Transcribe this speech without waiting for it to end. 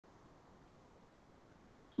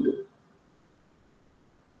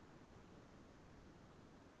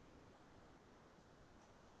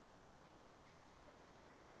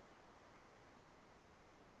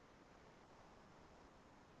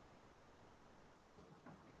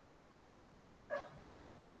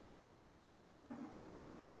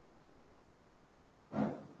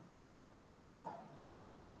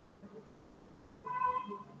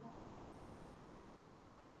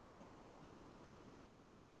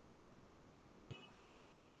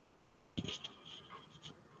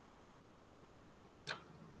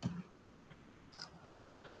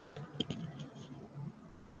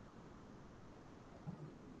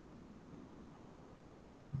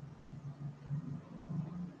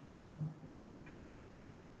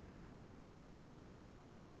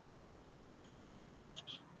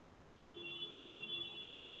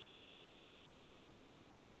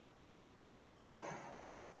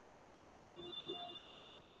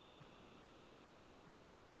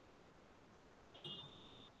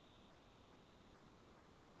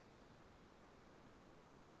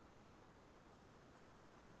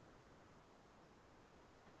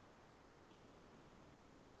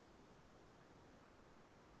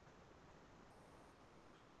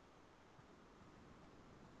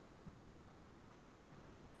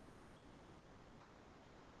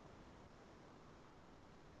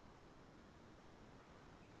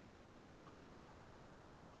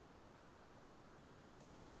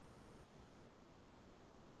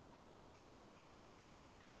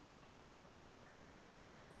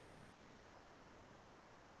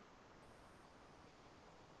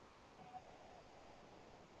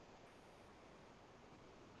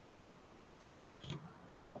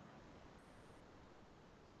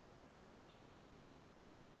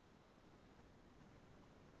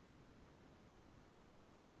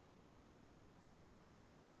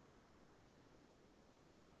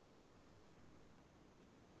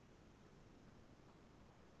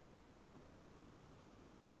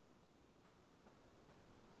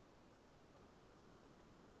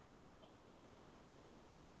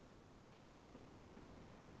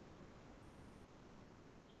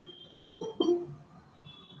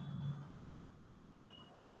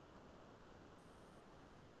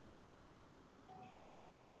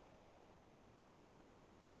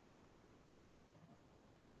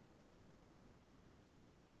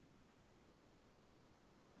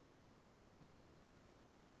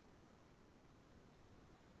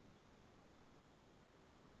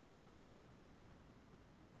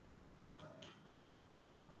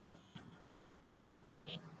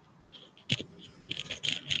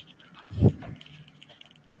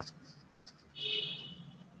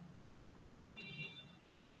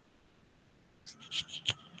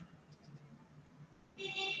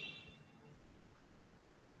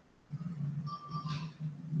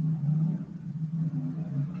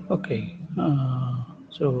Okay,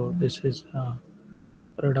 so this is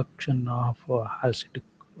reduction of acidic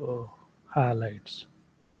halides.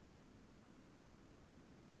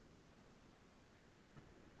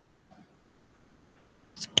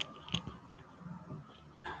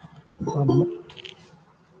 Um,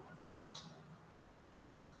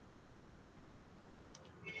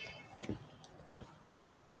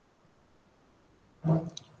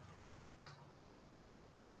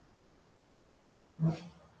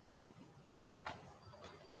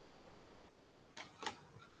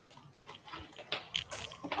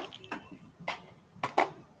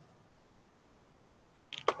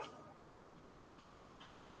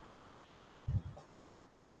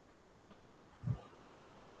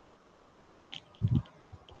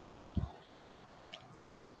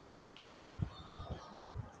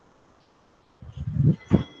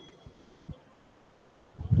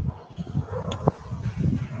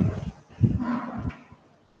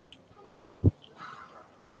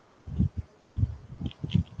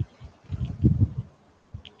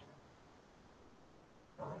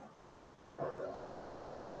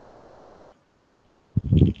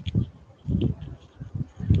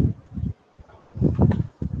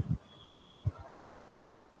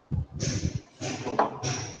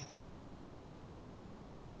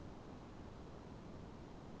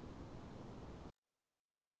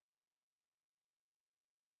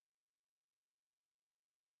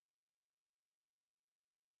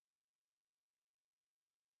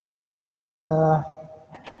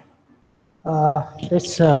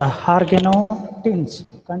 this organotins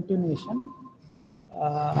continuation.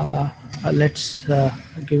 Let's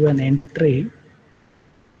give an entry.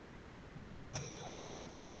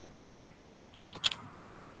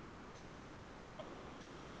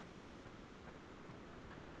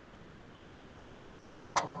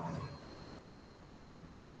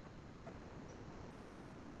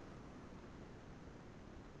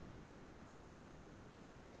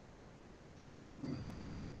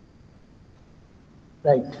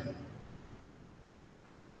 Right.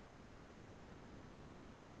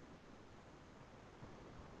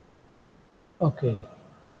 Okay.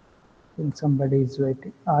 I think somebody is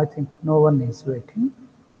waiting. I think no one is waiting.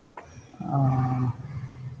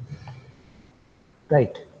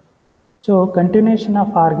 Right. So continuation of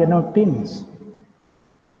organotins,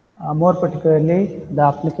 more particularly the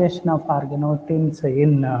application of organotins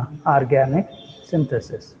in organic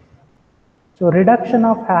synthesis. So reduction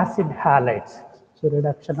of acid halides. So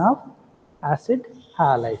reduction of acid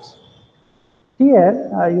halides.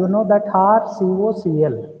 Here, you know that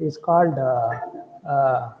RCOCl is called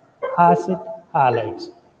acid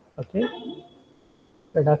halides. Okay,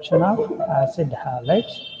 reduction of acid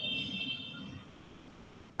halides.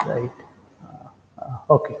 Right.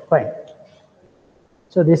 Okay, fine.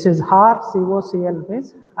 So this is RCOCl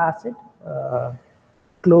means acid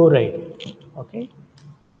chloride. Okay.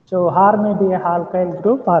 So R may be a alkyl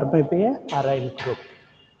group or may be a aryl group.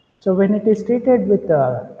 So when it is treated with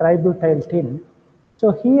tributyl tin,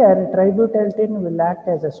 so here tributyl tin will act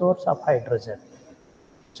as a source of hydrogen.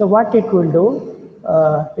 So what it will do,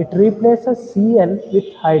 it replaces Cl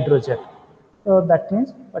with hydrogen. So that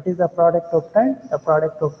means what is the product obtained? The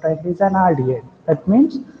product obtained is an aldehyde. That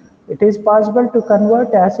means it is possible to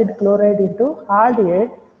convert acid chloride into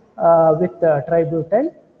aldehyde with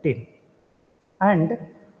tributyl tin. And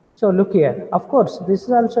so look here, of course, this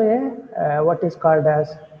is also a what is called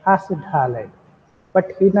as acid halide.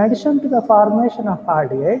 But in addition to the formation of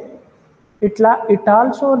aldehyde, it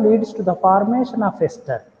also leads to the formation of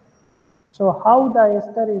ester. So how the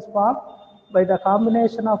ester is formed? By the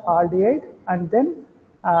combination of aldehyde and then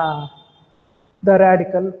the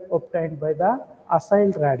radical obtained by the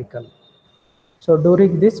acyl radical. So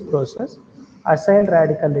during this process, acyl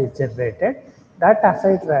radical is generated. That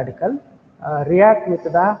acyl radical react with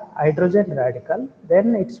the hydrogen radical,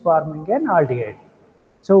 then it's forming an aldehyde.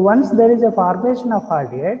 So once there is a formation of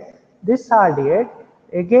aldehyde, this aldehyde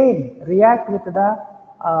again react with the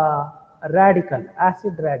radical,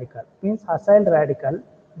 acid radical, means acyl radical,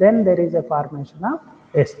 then there is a formation of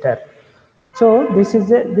ester. So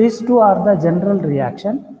these two are the general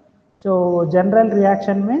reaction. So general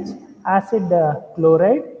reaction means acid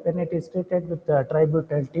chloride when it is treated with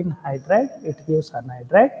tributyl tin hydride, it gives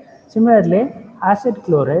anhydride. Similarly, acid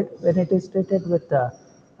chloride when it is treated with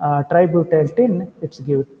tributyl tin, it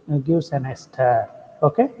gives an ester.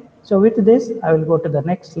 Okay. So with this, I will go to the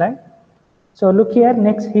next slide. So look here,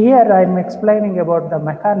 next here I am explaining about the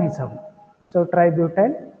mechanism. So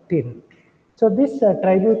tributyl tin. So this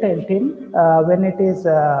tributyl tin, when it is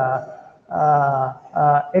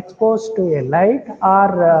exposed to a light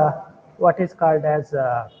or what is called as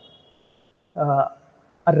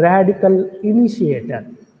a radical initiator.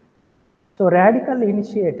 So radical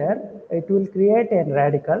initiator, it will create a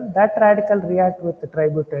radical. That radical react with the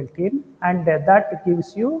tributyltin, and that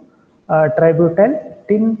gives you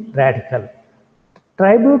tributyltin radical.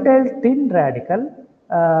 Tributyltin radical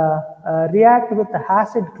react with the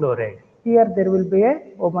acid chloride. Here there will be a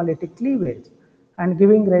homolytic cleavage and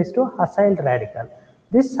giving rise to acyl radical.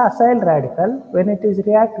 This acyl radical, when it is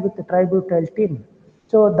react with the tributyltin,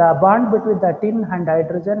 so the bond between the tin and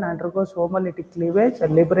hydrogen undergoes homolytic cleavage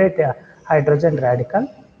and liberate a hydrogen radical.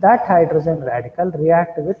 That hydrogen radical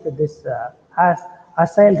react with this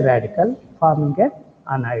acyl radical, forming a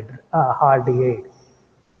aldehyde.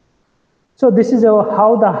 So this is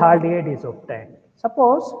how the aldehyde is obtained.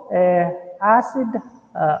 Suppose acid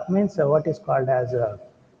means what is called as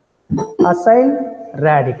acyl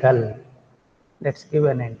radical. Let's give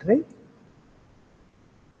an entry.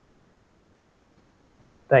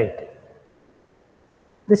 Right.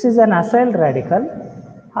 This is an acyl radical.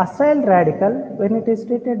 Acyl radical, when it is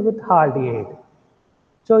treated with aldehyde.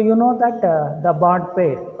 So you know that the bond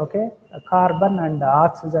pair, okay, a carbon and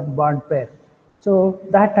oxygen bond pair. So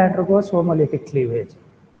that undergoes homolytic cleavage.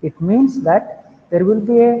 It means that there will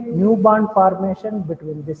be a new bond formation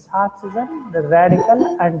between this oxygen, the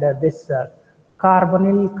radical, and this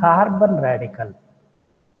carbonyl carbon radical.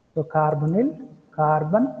 So carbonyl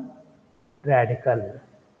carbon radical.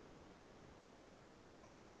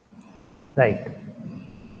 Right.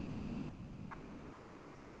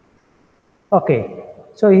 Okay.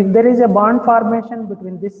 So if there is a bond formation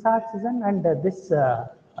between this oxygen and this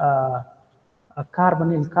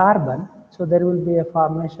carbonyl carbon, so there will be a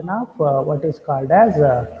formation of what is called as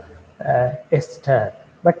ester.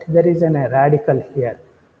 But there is a radical here.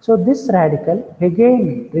 So this radical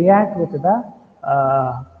again react with the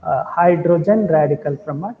hydrogen radical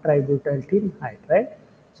from a tributyltin hydride.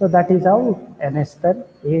 So that is how an ester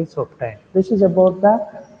is obtained. This is about the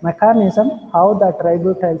mechanism how the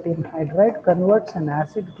tributyltin hydride converts an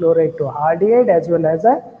acid chloride to aldehyde as well as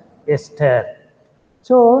a ester.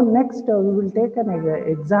 So next we will take an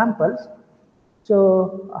examples.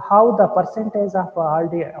 So how the percentage of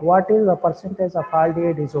aldehyde, what is the percentage of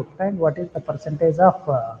aldehyde is obtained, what is the percentage of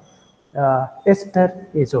ester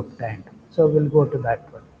is obtained. So we'll go to that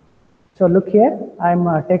one. So look here, I'm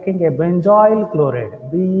taking a benzoyl chloride,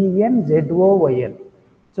 BenZoyl.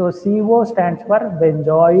 So CO stands for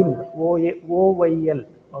benzoyl, OYL,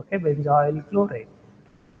 okay, benzoyl chloride.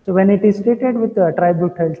 So when it is treated with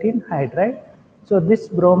tributyltin hydride, so this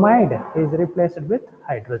bromide is replaced with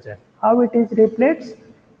hydrogen. How it is replaced?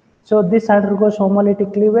 So this undergoes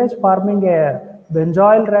homolytic cleavage forming a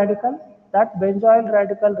benzoyl radical. That benzoyl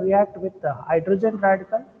radical react with the hydrogen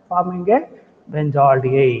radical forming a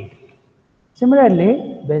benzaldehyde.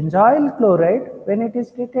 Similarly, benzoyl chloride, when it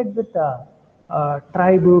is treated with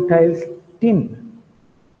tributyltin,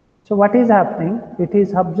 so what is happening? It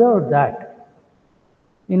is observed that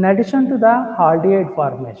in addition to the aldehyde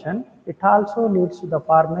formation, it also leads to the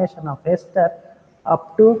formation of ester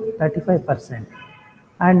up to 35%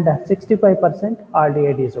 and 65%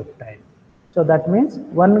 aldehyde is obtained. So that means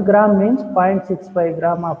 1 gram means 0.65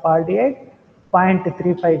 gram of aldehyde,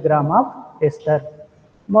 0.35 gram of ester.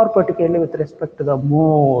 More particularly with respect to the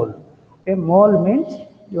mole. Okay, mole means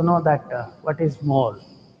you know that what is mole.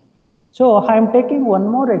 So I am taking one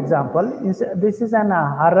more example. This is an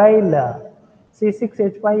aryl.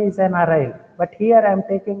 C6H5 is an aryl, but here I am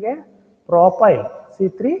taking a propyl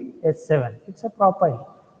C3H7. It's a propyl.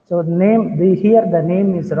 So here the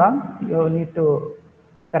name is wrong. You need to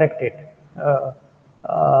correct it.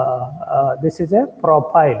 This is a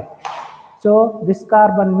propyl. So this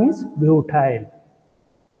carbon means butyl.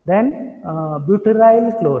 Then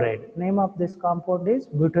butyryl chloride. Name of this compound is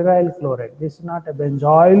butyryl chloride. This is not a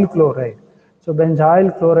benzoyl chloride. So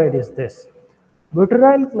benzoyl chloride is this.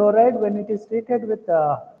 Butyryl chloride, when it is treated with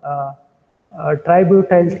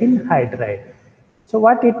tributyltin hydride. So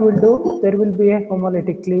what it will do? There will be a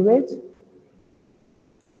homolytic cleavage.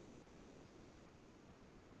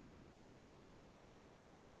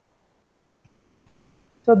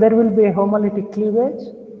 So there will be a homolytic cleavage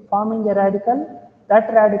forming a radical.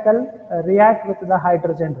 That radical react with the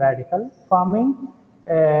hydrogen radical, forming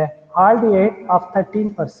a aldehyde of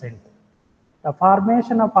 13%. The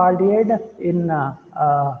formation of aldehyde in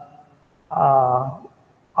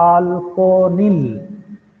alkonyl.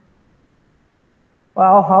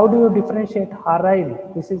 How do you differentiate aryl?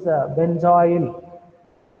 This is a benzoyl,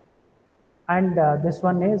 and this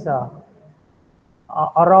one is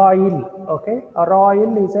aryl. Okay,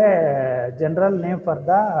 aryl is a general name for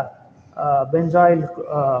the benzoyl,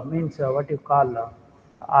 means what you call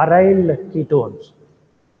aryl ketones.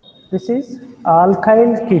 This is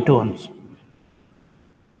alkyl ketones.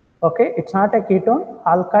 Okay, it's not a ketone,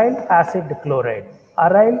 alkyl acid chloride,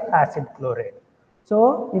 aryl acid chloride.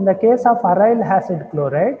 So, in the case of aryl acid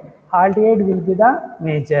chloride, aldehyde will be the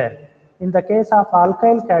major. In the case of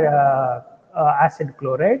alkyl acid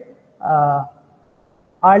chloride,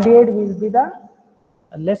 aldehyde will be the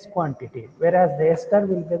less quantity, whereas the ester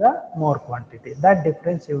will be the more quantity. That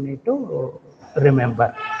difference you need to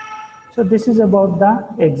remember. So this is about the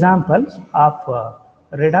examples of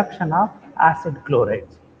reduction of acid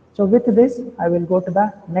chlorides. So with this, I will go to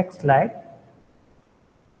the next slide.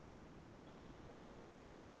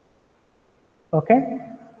 Okay.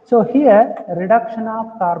 So here, reduction of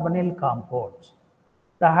carbonyl compounds.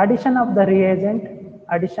 The addition of the reagent,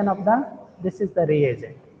 this is the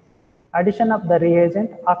reagent. Addition of the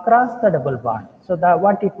reagent across the double bond. So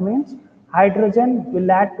what it means, hydrogen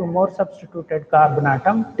will add to more substituted carbon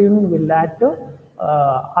atom, tin will add to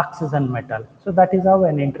oxygen metal. So that is how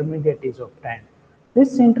an intermediate is obtained.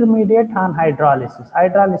 This intermediate on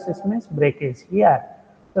hydrolysis means breakage here.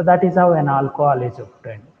 So that is how an alcohol is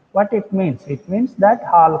obtained. What it means? It means that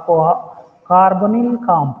alcohol, carbonyl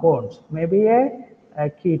compounds may be a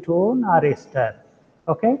ketone or ester.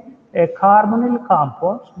 Okay, a carbonyl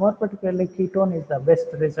compound, more particularly ketone, is the best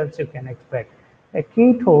results you can expect. A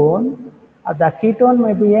ketone, the ketone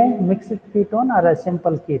may be a mixed ketone or a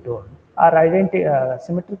simple ketone, or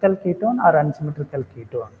symmetrical ketone or unsymmetrical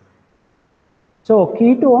ketone. So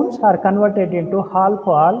ketones are converted into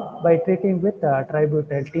alcohol by treating with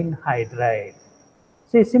tributyl tin hydride.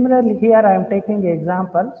 See, similarly here I am taking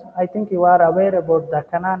examples. I think you are aware about the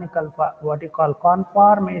canonical, what you call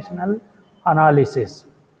conformational analysis.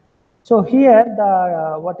 So here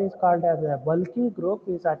the what is called as a bulky group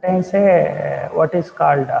is attains a what is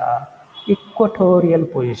called equatorial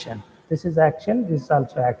position. This is axial, this is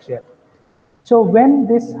also axial. So when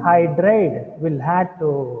this hydride will add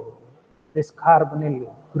to this carbonyl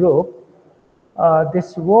group,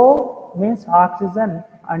 this O means oxygen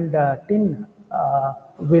and tin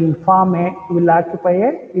will occupy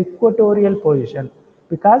a equatorial position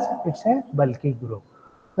because it's a bulky group.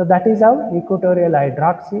 So that is how equatorial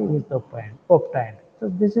hydroxy is obtained. So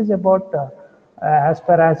this is about as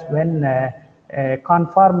far as when a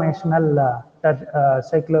conformational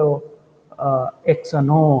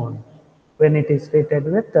cyclohexanone when it is treated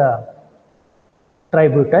with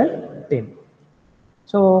tributyl tin.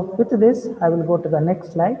 So with this, I will go to the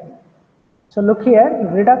next slide. So look here,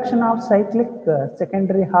 reduction of cyclic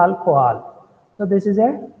secondary alcohol. So this is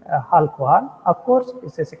a alcohol. Of course,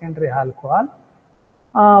 it's a secondary alcohol.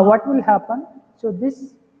 What will happen? So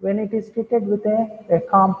this, when it is treated with a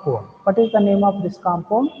compound, what is the name of this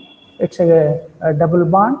compound? It's a double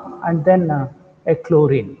bond and then a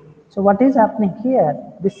chlorine. So what is happening here?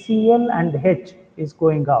 The Cl and H is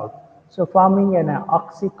going out, so forming an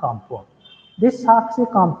oxy compound. This oxy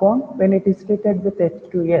compound, when it is treated with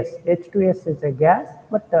H2S, H2S is a gas,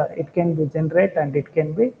 but it can be generated and it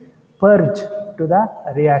can be purged to the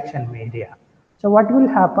reaction media. So what will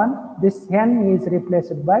happen? This N is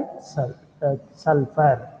replaced by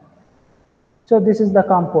sulfur. So this is the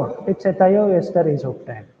compound. It's a thioester is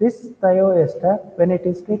obtained. This thioester, when it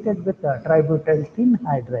is treated with tributyl tin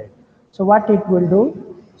hydride, so what it will do?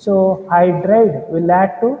 So hydride will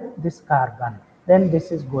add to this carbon. Then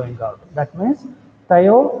this is going out. That means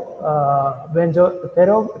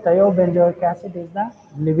thiobenzoic acid is the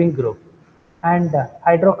living group, and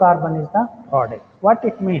hydrocarbon is the product. What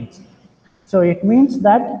it means? So it means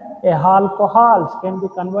that alcohols can be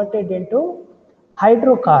converted into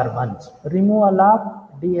hydrocarbons, removal of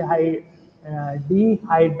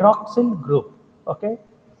dihydroxyl group, okay,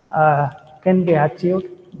 can be achieved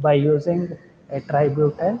by using a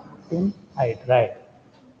tributyl tin hydride.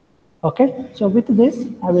 Okay, so with this,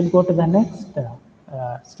 I will go to the next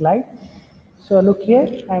slide. So look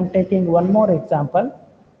here, I am taking one more example.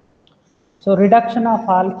 So reduction of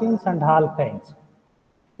alkenes and alkynes.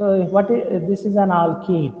 So this is an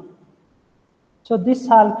alkene. So this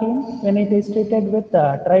alkene, when it is treated with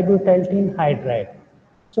tributyl tin hydride.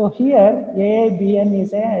 So here AABN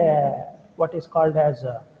is a what is called as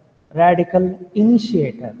a radical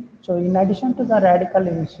initiator. So in addition to the radical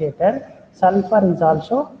initiator, sulfur is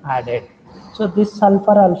also added. So this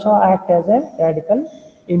sulfur also act as a radical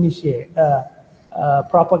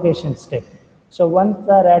propagation step. So once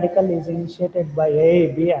the radical is initiated by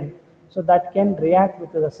AABN, so that can react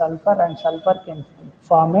with the sulfur and sulfur can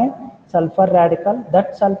form a sulfur radical.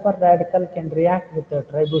 That sulfur radical can react with the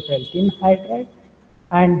tributyl tin hydride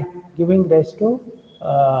and giving rise to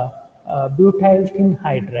butyl tin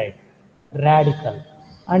hydride radical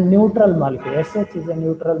and neutral molecule. SH is a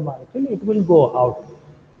neutral molecule, it will go out.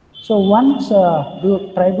 So once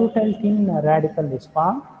the tributyl tin radical is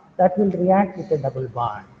formed, that will react with a double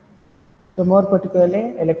bond. So more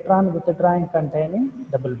particularly, electron withdrawing containing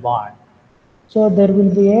double bond. So there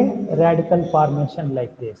will be a radical formation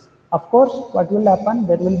like this. Of course, what will happen?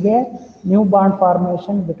 There will be a new bond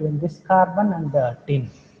formation between this carbon and the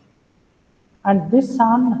tin. And this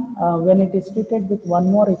ion, when it is treated with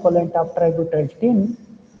one more equivalent of tributyl tin,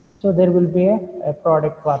 so there will be a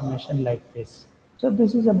product formation like this. So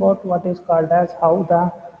this is about what is called as how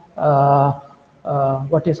the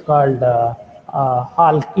what is called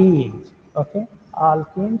alkenes. Okay,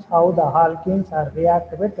 alkenes. How the alkenes are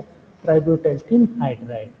react with tributyl tin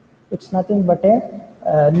hydride. It's nothing but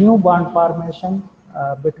a new bond formation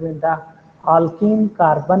between the alkene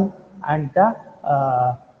carbon and the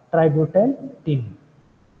tributyl tin.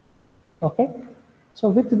 Okay, so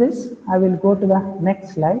with this I will go to the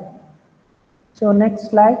next slide. So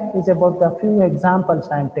next slide is about the few examples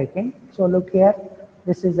I am taking. So look here,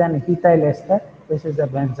 this is an ethyl ester, this is a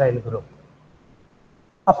benzyl group.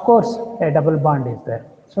 Of course, a double bond is there.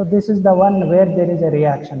 So this is the one where there is a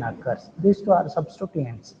reaction occurs. These two are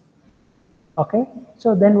substituents. Okay,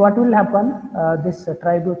 so then what will happen? This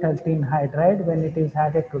tributyl tin hydride, when it is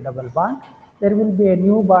added to double bond, there will be a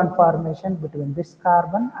new bond formation between this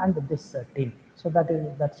carbon and this tin. So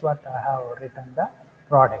that's what I have written the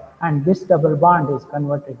product, and this double bond is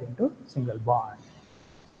converted into single bond.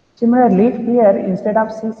 Similarly, here instead of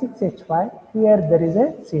C6H5, here there is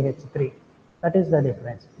a CH3. That is the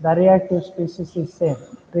difference. The reactive species is same.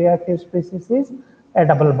 Reactive species is a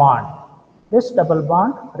double bond. This double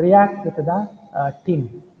bond reacts with the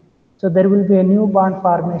tin. So there will be a new bond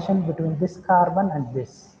formation between this carbon and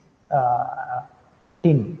this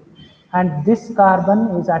tin. And this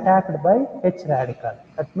carbon is attacked by H radical.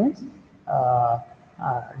 That means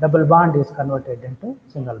double bond is converted into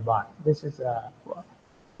single bond. These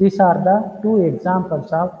are the two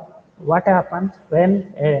examples of what happens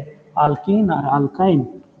when a alkene or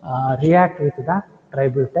alkyne react with the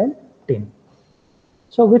tributyl tin.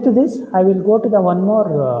 So with this, I will go to the one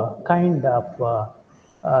more kind of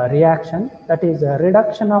reaction, that is a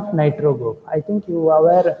reduction of nitro group. I think you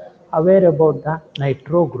are aware about the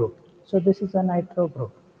nitro group. So this is a nitro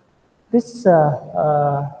group. This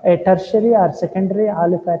a tertiary or secondary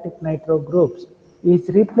aliphatic nitro groups is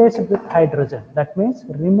replaced with hydrogen. That means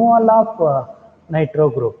removal of nitro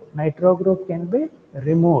group. Nitro group can be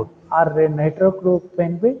removed, or a nitro group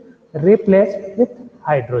can be replaced with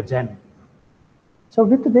hydrogen. So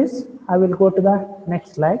with this, I will go to the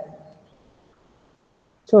next slide.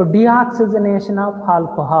 So deoxygenation of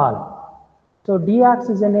alcohol. So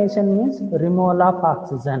deoxygenation means removal of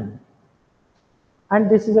oxygen. And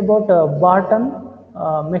this is about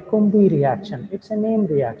Barton-McCombie reaction. It's a name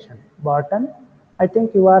reaction. Barton, I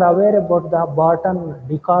think you are aware about the Barton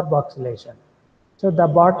decarboxylation. So the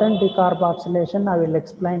Barton decarboxylation I will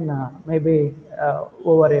explain maybe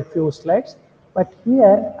over a few slides. But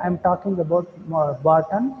here I am talking about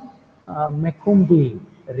Barton-McCombie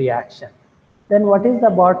reaction. Then what is the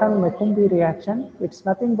Barton-McCombie reaction? It's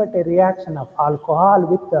nothing but a reaction of alcohol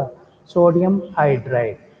with sodium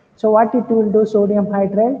hydride. So what it will do, sodium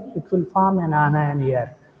hydride? It will form an anion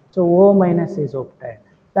here. So O minus is obtained.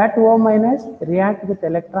 That O minus react with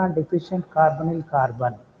electron deficient carbonyl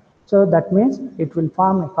carbon. So that means it will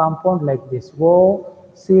form a compound like this, O,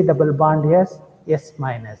 C double bond S, S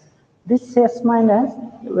minus. This S minus,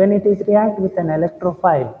 when it is react with an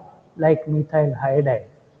electrophile like methyl halide,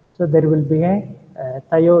 so there will be a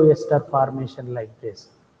thioester formation like this.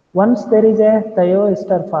 Once there is a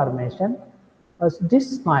thioester formation,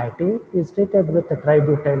 this moiety is treated with a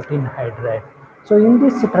tributyl tin hydride. So in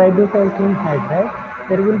this tributyl tin hydride,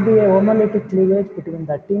 there will be a homolytic cleavage between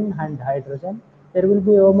the tin and hydrogen. There will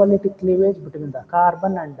be a homolytic cleavage between the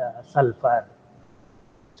carbon and sulfur.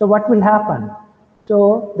 So what will happen?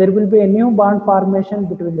 So there will be a new bond formation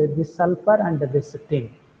between this sulfur and this tin.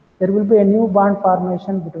 There will be a new bond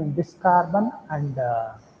formation between this carbon and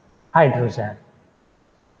hydrogen.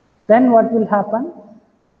 Then what will happen?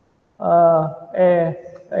 A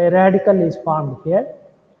radical is formed here,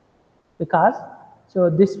 because so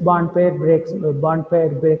this bond pair breaks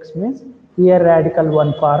means here radical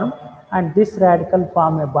 1 form, and this radical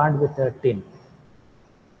form a bond with a tin.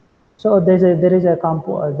 So there is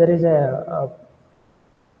a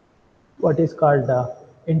what is called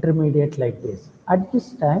intermediate like this. At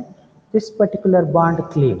this time, this particular bond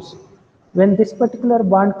cleaves. When this particular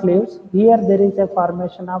bond cleaves, here there is a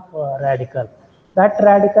formation of radical. That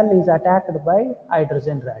radical is attacked by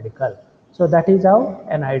hydrogen radical. So that is how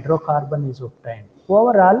an hydrocarbon is obtained.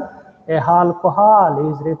 Overall, a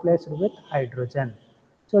alcohol is replaced with hydrogen.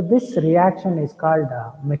 So this reaction is called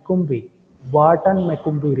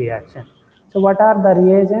Barton-McCombie reaction. So what are the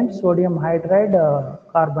reagents? Sodium hydride,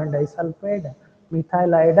 carbon disulfide,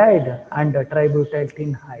 methyl iodide, and tributyl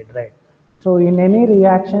tin hydride. So in any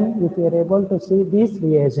reaction, if you are able to see these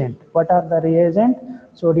reagent, what are the reagent?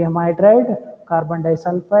 Sodium hydride, carbon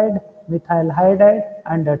disulfide, methyl iodide,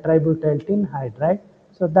 and tributyl tin hydride.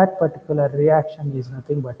 So that particular reaction is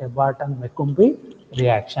nothing but a Barton-McCombie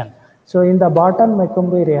reaction. So in the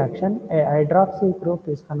Barton-McCombie reaction, a hydroxy group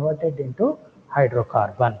is converted into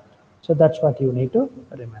hydrocarbon. So that's what you need to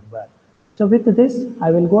remember. So with this,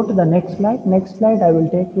 I will go to the next slide. Next slide, I will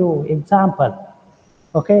take you example.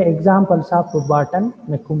 Okay, examples of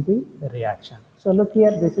Barton-McCombie reaction. So look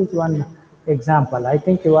here, this is one example. I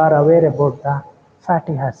think you are aware about the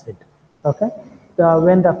fatty acid. Okay,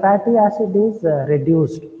 when the fatty acid is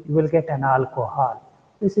reduced, you will get an alcohol.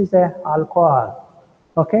 This is a alcohol.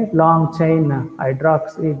 Okay, long chain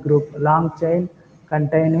hydroxy group, long chain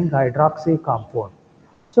containing hydroxy compound.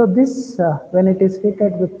 So this, when it is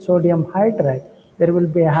heated with sodium hydride, there will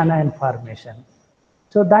be anion formation.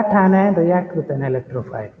 So that anion react with an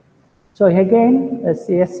electrophile. So again,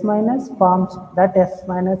 S minus forms, that S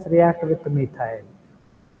minus react with methyl.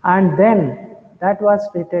 And then that was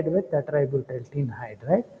treated with the tributyl tin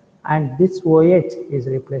hydride, and this OH is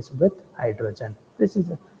replaced with hydrogen. This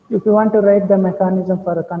is, if you want to write the mechanism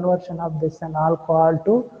for a conversion of this an alcohol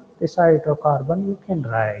to this hydrocarbon, you can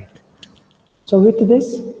write. So with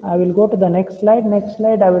this, I will go to the next slide. Next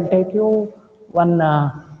slide, I will take you one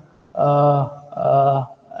a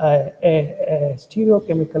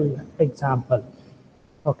stereochemical example.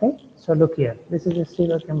 Okay, so look here. This is a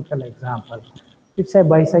stereochemical example. It's a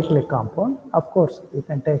bicyclic compound. Of course, you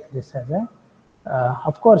can take this as a.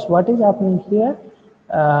 Of course, what is happening here?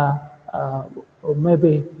 Uh, uh,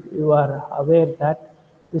 Maybe you are aware that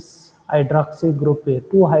this hydroxy group, a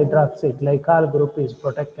 2-hydroxy glycol group, is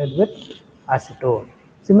protected with acetone.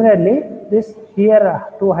 Similarly, this here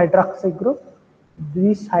 2-hydroxy group,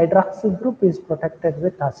 this hydroxy group is protected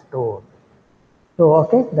with acetone. So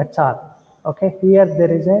okay, that's all. Okay, here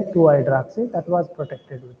there is a 2-hydroxy that was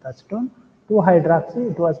protected with acetone.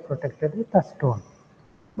 2-hydroxy, it was protected with acetone.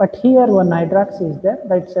 But here one hydroxy is there,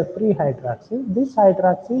 that's a free hydroxy. This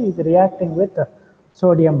hydroxy is reacting with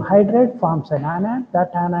sodium hydride, forms an anion.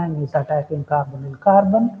 That anion is attacking carbonyl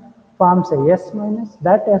carbon, forms a S minus.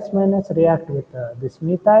 That S minus react with this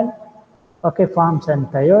methyl. Okay, forms an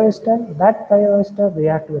thioester. That thioester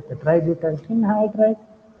react with the tributyl tin hydride.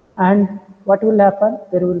 And what will happen?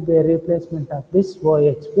 There will be a replacement of this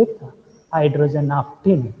OH with hydrogen of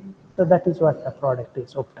tin. So that is what the product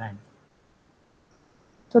is obtained.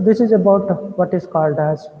 So this is about what is called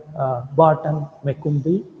as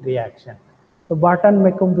Barton-McCombie reaction. So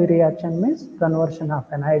Barton-McCombie reaction means conversion of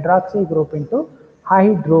an hydroxy group into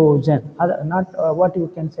hydrogen. Not what you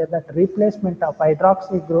can say, that replacement of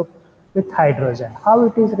hydroxy group with hydrogen. How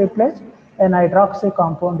it is replaced? An hydroxy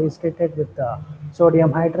compound is treated with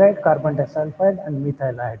sodium hydride, carbon disulfide, and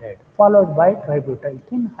methyl iodide, followed by tributyl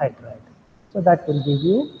tin hydride. So that will give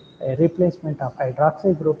you a replacement of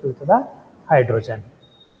hydroxy group with the hydrogen.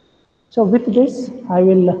 So with this, I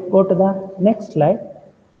will go to the next slide.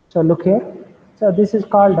 So look here. So this is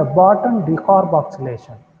called a Barton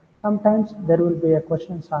decarboxylation. Sometimes there will be a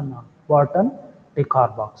questions on Barton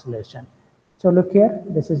decarboxylation. So look here,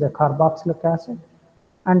 this is a carboxylic acid,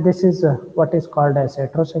 and this is what is called as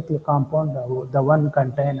heterocyclic compound. The one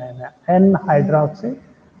contain an N hydroxy,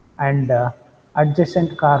 and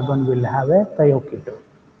adjacent carbon will have a thioketone.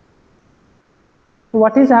 So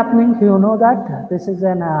what is happening? You know that this is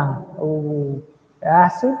an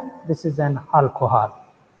acid, this is an alcohol.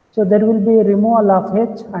 So there will be removal of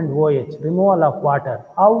H and OH, removal of water.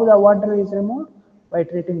 How the water is removed? By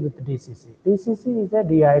treating with DCC. DCC is a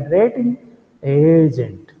dehydrating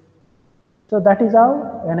agent. So that is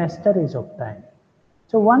how an ester is obtained.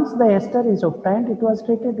 So once the ester is obtained, it was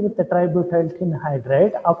treated with the tributyl tin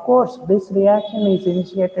hydride. Of course, this reaction is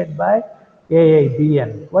initiated by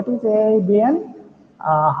AIBN. What is AIBN?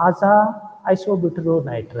 Aza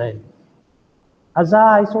isobutyronitride.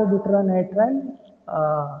 Aza isobutyronitride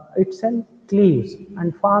itself cleaves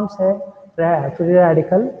and forms a free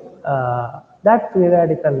radical. That free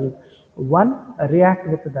radical one react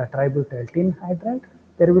with the tributyl tin hydride.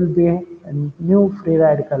 There will be a new free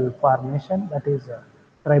radical formation, that is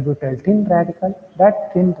tributyl tin radical.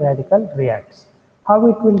 That tin radical reacts. How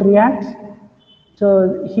it will react?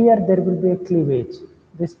 So here there will be a cleavage.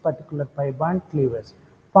 This particular pi bond cleavage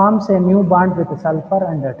forms a new bond with sulfur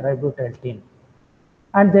and a tributyl tin,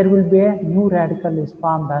 and there will be a new radical is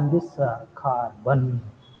formed on this carbon.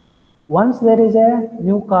 Once there is a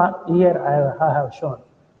new car, here I have shown.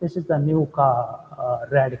 This is the new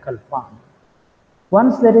radical form.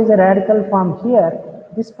 Once there is a radical form here,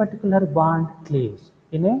 this particular bond cleaves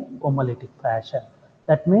in a homolytic fashion.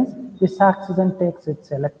 That means this oxygen takes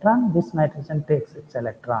its electron, this nitrogen takes its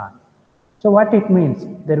electron. So what it means?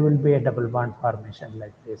 There will be a double bond formation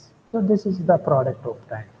like this. So this is the product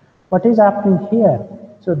obtained. What is happening here?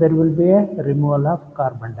 So there will be a removal of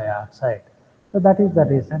carbon dioxide. So that is the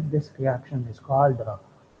reason this reaction is called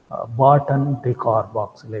Barton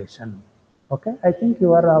decarboxylation. Okay, I think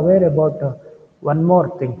you are aware about one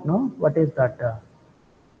more thing, no? What is that?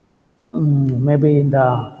 Maybe in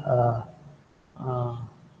the uh,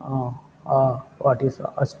 what is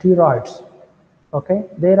asteroids. Okay,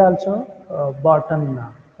 there also Barton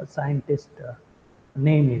scientist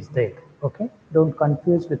name is there. Okay, don't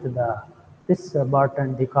confuse with the this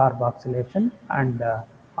Barton decarboxylation and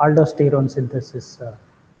aldosterone synthesis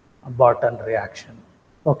Barton reaction.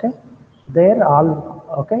 Okay, they're all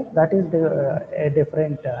okay. That is a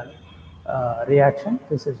different reaction.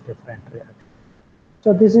 This is different reaction.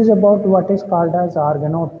 So this is about what is called as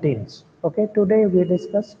organotins. Okay, today we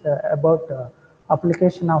discussed about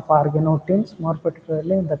application of organotins, more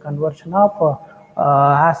particularly in the conversion of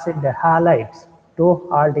acid halides to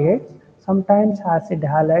aldehydes. Sometimes acid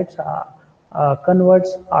halides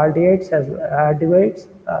converts aldehydes as aldehydes.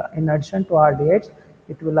 In addition to aldehydes,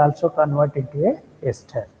 it will also convert into a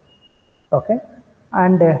ester. Okay,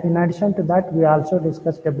 and in addition to that, we also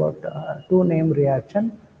discussed about two name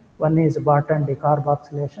reaction. One is Barton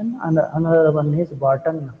decarboxylation and another one is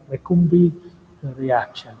Barton Mecumbi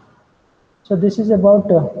reaction. So this is about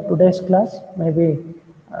today's class. Maybe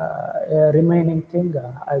a remaining thing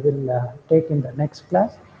I will take in the next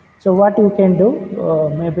class. So what you can do,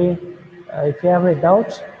 maybe if you have any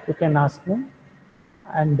doubts, you can ask me.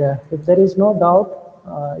 And if there is no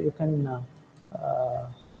doubt, you can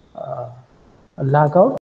log out.